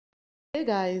Hey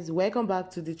guys, welcome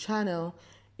back to the channel.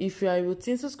 If you are a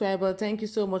routine subscriber, thank you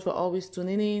so much for always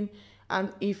tuning in.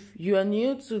 And if you are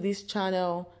new to this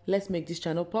channel, let's make this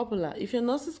channel popular. If you're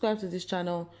not subscribed to this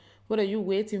channel, what are you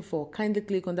waiting for? Kindly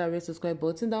click on that red subscribe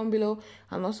button down below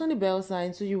and also on the bell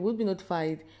sign so you will be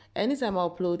notified anytime I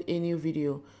upload a new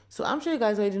video. So I'm sure you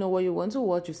guys already know what you want to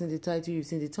watch. You've seen the title, you've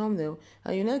seen the thumbnail,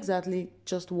 and you know exactly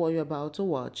just what you're about to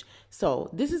watch. So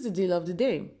this is the deal of the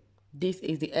day. This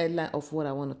is the headline of what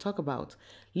I want to talk about.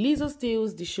 Lizzo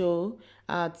steals the show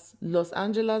at Los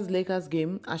Angeles Lakers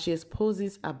game as she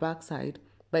exposes her backside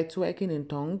by twerking in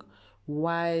Thong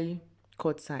while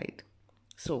courtside.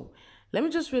 So, let me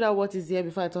just read out what is here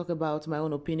before I talk about my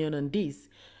own opinion on this.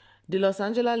 The Los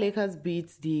Angeles Lakers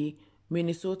beat the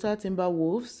Minnesota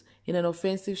Timberwolves in an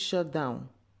offensive shutdown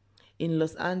in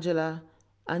Los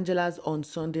Angeles on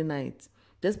Sunday night.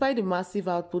 Despite the massive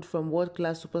output from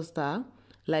world-class superstars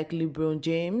like LeBron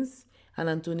James and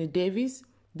Anthony Davis,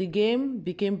 the game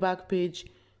became back-page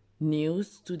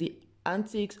news to the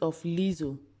antics of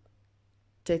Lizzo,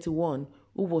 31,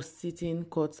 who was sitting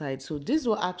courtside. So this is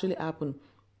what actually happened.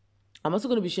 I'm also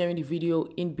going to be sharing the video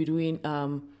in between.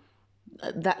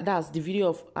 That's the video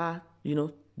of her,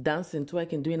 dancing,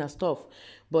 twerking, doing her stuff.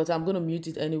 But I'm going to mute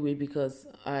it anyway because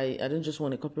I don't just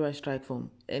want a copyright strike from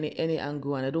any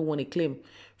angle, and I don't want a claim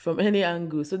from any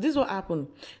angle. So this is what happened.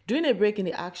 During a break in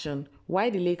the action, while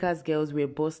the Lakers girls were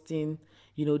busting,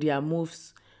 their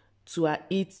moves to her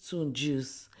hit tune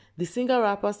Juice, the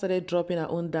singer-rapper started dropping her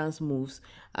own dance moves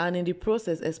and in the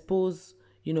process exposed,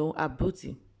 her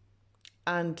booty.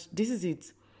 And this is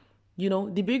it.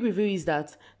 The big reveal is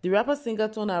that the rapper singer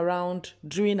turned around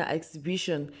during her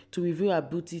exhibition to reveal her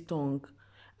booty tongue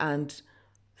and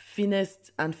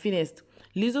finessed.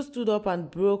 Lizzo stood up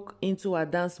and broke into her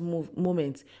dance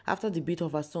moment after the beat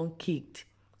of her song kicked.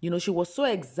 She was so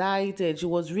excited. She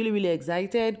was really, really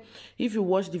excited. If you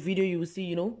watch the video, you will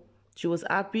see, she was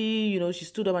happy. She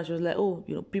stood up and she was like, oh,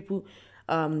 people,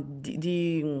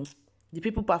 the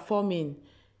people performing,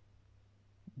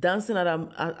 dancing at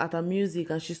her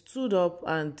music, and she stood up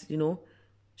and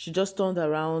she just turned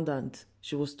around and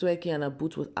she was twerking and her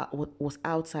boot was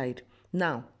outside.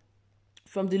 Now,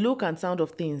 from the look and sound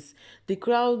of things, the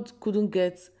crowd couldn't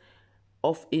get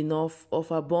enough of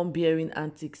her bomb-bearing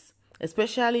antics,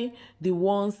 especially the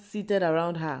ones seated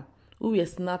around her who were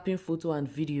snapping photos and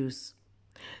videos.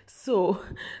 So,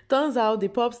 turns out the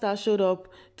pop star showed up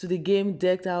to the game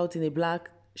decked out in a black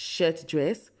shirt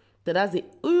dress that has a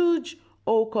huge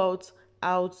cut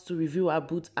out to reveal her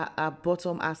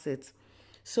bottom asset.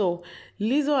 So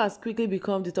Lizzo has quickly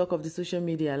become the talk of the social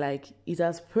media. Like, it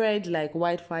has spread like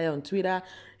wildfire on Twitter,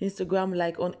 Instagram,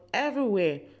 like on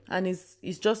everywhere, and it's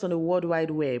just on the World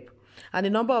Wide Web. And a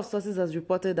number of sources has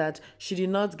reported that she did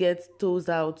not get tossed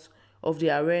out of the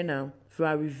arena for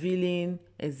a revealing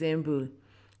example.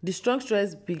 The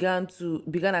stress began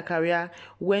her career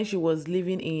when she was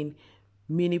living in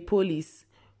Minneapolis,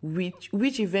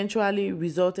 which eventually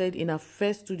resulted in her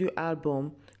first studio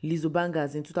album, Lizzo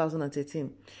Bangers, in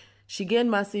 2013. She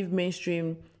gained massive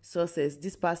mainstream success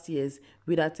this past years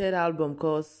with her third album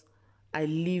called I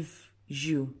Leave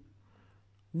You,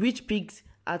 which peaked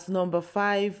at number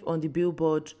 5 on the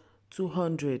Billboard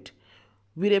 200.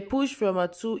 With a push from her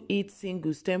two hit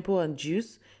singles, Tempo and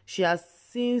Juice, she has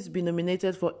since been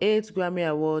nominated for 8 Grammy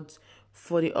Awards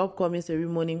for the upcoming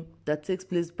ceremony that takes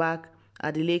place back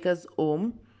at the Lakers'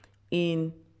 home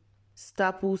in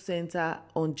Staples Center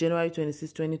on January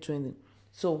 26, 2020.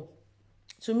 So,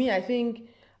 to me, I think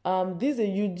this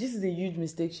is a huge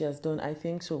mistake she has done. I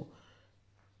think so.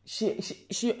 She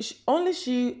only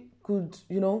she could,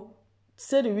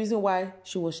 say the reason why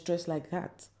she was stressed like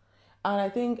that. And I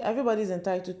think everybody's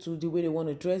entitled to the way they want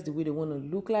to dress, the way they want to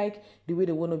look like, the way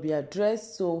they want to be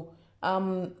addressed. So,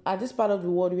 at this part of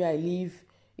the world where I live,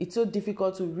 it's so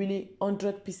difficult to really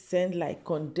 100% like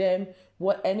condemn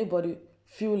what anybody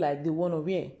feel like they want to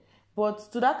wear.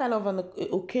 But to that kind of an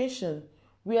occasion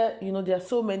where, there are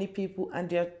so many people and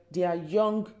there are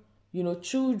young,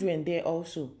 children there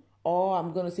also. Or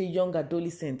I'm going to say young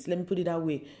adolescents. Let me put it that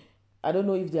way. I don't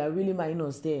know if they are really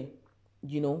minors there,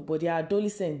 but there are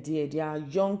adolescents there. There are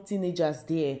young teenagers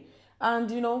there. And,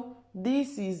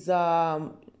 this is,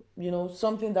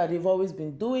 something that they've always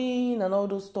been doing and all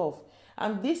those stuff.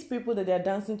 And these people that they are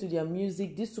dancing to their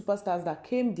music, these superstars that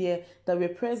came there, that were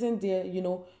present there,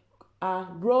 are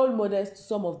role models to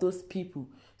some of those people.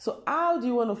 So how do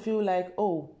you want to feel like,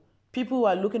 oh, people who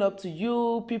are looking up to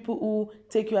you, people who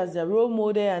take you as their role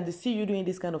model and they see you doing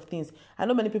these kind of things? I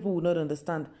know many people will not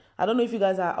understand. I don't know if you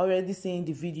guys are already seeing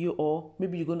the video or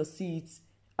maybe you're going to see it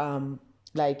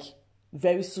like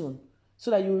very soon. so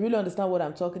that you really understand what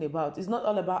I'm talking about. It's not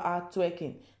all about art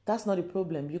twerking. That's not the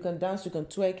problem. You can dance, you can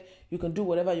twerk, you can do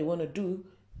whatever you want to do.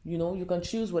 You know, you can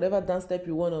choose whatever dance step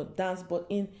you want to dance. But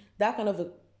in that kind of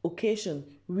a occasion,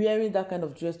 wearing that kind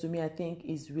of dress, to me, I think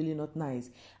is really not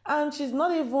nice. And she's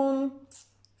not even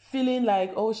feeling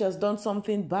like, oh, she has done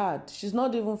something bad. She's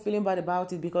not even feeling bad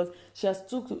about it, because she has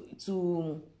took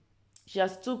to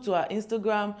her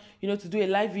Instagram, you know, to do a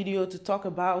live video to talk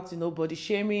about, you know, body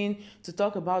shaming, to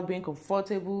talk about being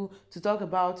comfortable, to talk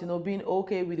about, you know, being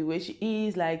okay with the way she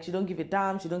is. Like, she don't give a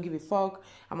damn, she don't give a fuck.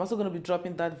 I'm also going to be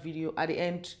dropping that video at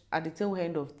the tail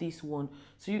end of this one.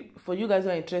 So for you guys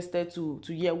who are interested to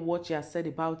hear what she has said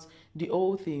about the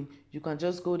whole thing, you can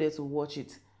just go there to watch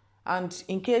it. And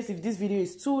in case if this video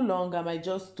is too long, I might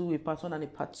just do a part 1 and a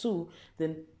part 2.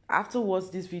 Then afterwards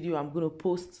this video, I'm going to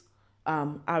post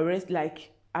a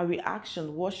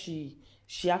reaction, what she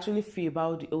actually feel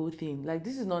about the whole thing. Like,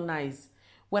 this is not nice.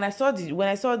 When I saw the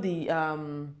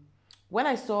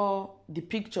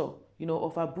picture, you know,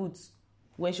 of her boots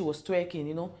when she was twerking,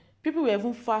 you know, people were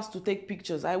even fast to take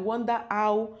pictures. I wonder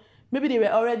how, maybe they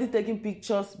were already taking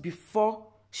pictures before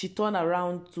she turned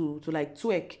around to like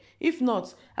twerk. If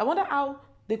not, I wonder how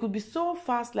they could be so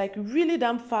fast, like really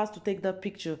damn fast, to take that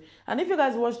picture. And if you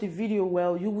guys watch the video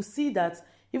well, you will see that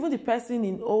even the person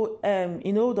in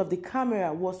hold of the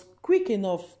camera was quick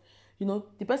enough. You know,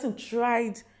 the person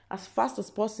tried as fast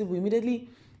as possible. Immediately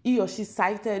he or she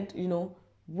sighted, you know,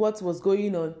 what was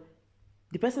going on,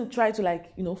 the person tried to,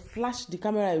 like, you know, flash the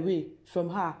camera away from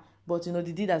her. But, you know,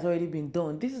 the deed has already been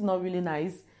done. This is not really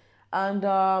nice. And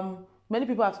many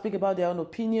people have spoken about their own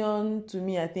opinion. To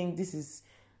me, I think this is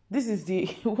the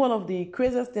one of the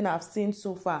craziest thing I've seen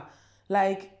so far.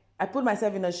 Like, I put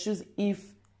myself in her shoes. If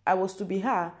I was to be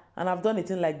her and I've done a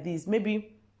thing like this,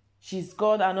 maybe she's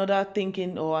got another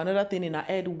thinking or another thing in her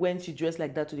head when she dressed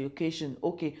like that to the occasion.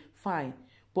 Okay, fine.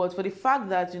 But for the fact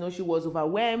that, you know, she was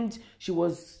overwhelmed, she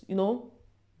was, you know,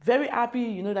 very happy,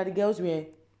 you know, that the girls were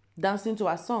dancing to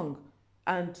her song.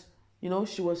 And, you know,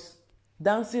 she was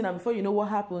dancing, and before you know what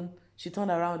happened, she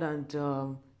turned around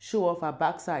and show off her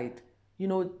backside. You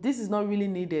know, this is not really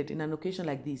needed in an occasion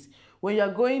like this. When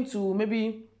you're going to,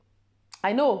 maybe,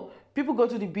 I know people go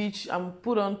to the beach and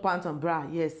put on pants and bra,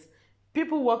 yes.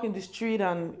 People walk in the street,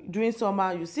 and during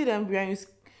summer, you see them wearing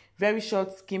very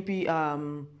short, skimpy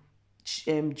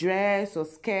dress or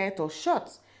skirt or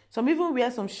shorts. Some even wear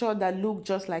some shorts that look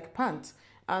just like pants,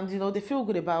 and, you know, they feel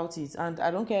good about it. And I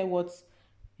don't care what,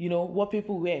 you know, what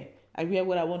people wear. I wear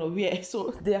what I want to wear.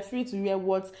 So they are free to wear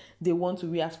what they want to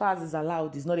wear. As far as it's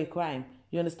allowed, it's not a crime.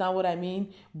 You understand what I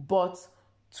mean? But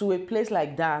to a place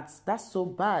like that, that's so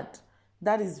bad.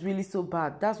 That is really so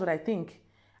bad. That's what I think.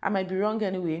 I might be wrong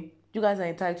anyway. You guys are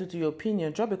entitled to your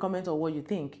opinion. Drop a comment on what you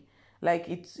think. Like,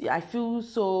 I feel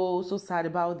so sad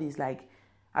about this. Like,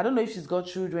 I don't know if she's got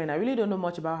children. I really don't know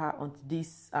much about her on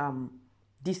this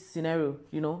scenario.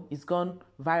 You know, it's gone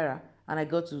viral, and I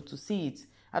got to see it.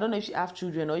 I don't know if she has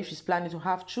children or if she's planning to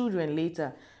have children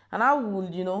later. And how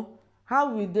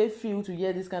will they feel to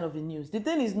hear this kind of news? The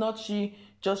thing is not she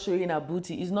just showing her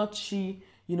booty. It's not she,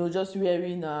 you know, just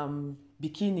wearing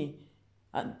bikini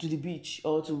to the beach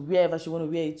or to wherever she want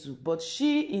to wear it to. But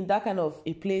she in that kind of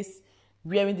a place,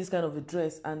 wearing this kind of a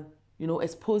dress and, you know,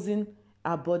 exposing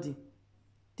her body.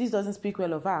 This doesn't speak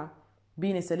well of her,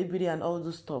 being a celebrity and all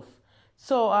those stuff.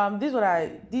 So this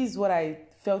is what I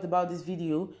felt about this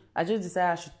video. I just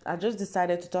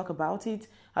decided to talk about it.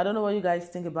 I don't know what you guys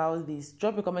think about this.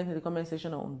 Drop a comment in the comment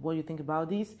section on what you think about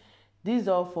this. This is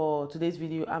all for today's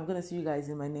video. I'm gonna see you guys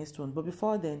in my next one. But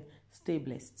before then, stay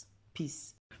blessed.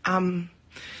 Peace. I'm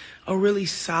a really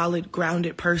solid,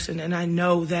 grounded person, and I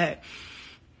know that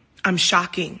I'm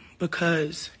shocking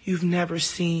because you've never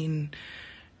seen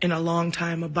in a long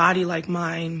time a body like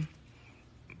mine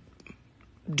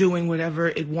doing whatever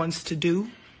it wants to do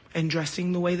and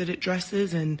dressing the way that it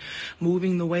dresses and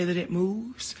moving the way that it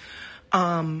moves.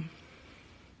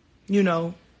 You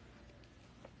know,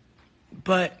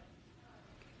 but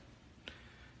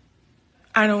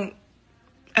I don't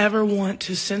ever want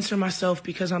to censor myself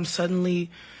because I'm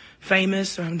suddenly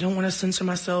famous, or I don't want to censor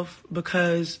myself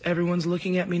because everyone's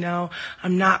looking at me now.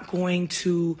 I'm not going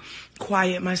to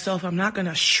quiet myself. I'm not going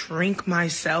to shrink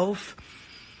myself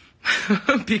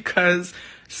because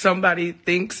somebody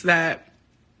thinks that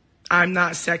I'm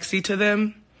not sexy to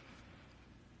them.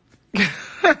 Bitch,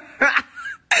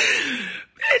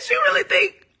 you really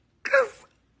think because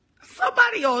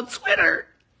somebody on Twitter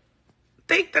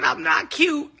think that I'm not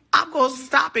cute, I'm going to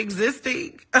stop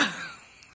existing?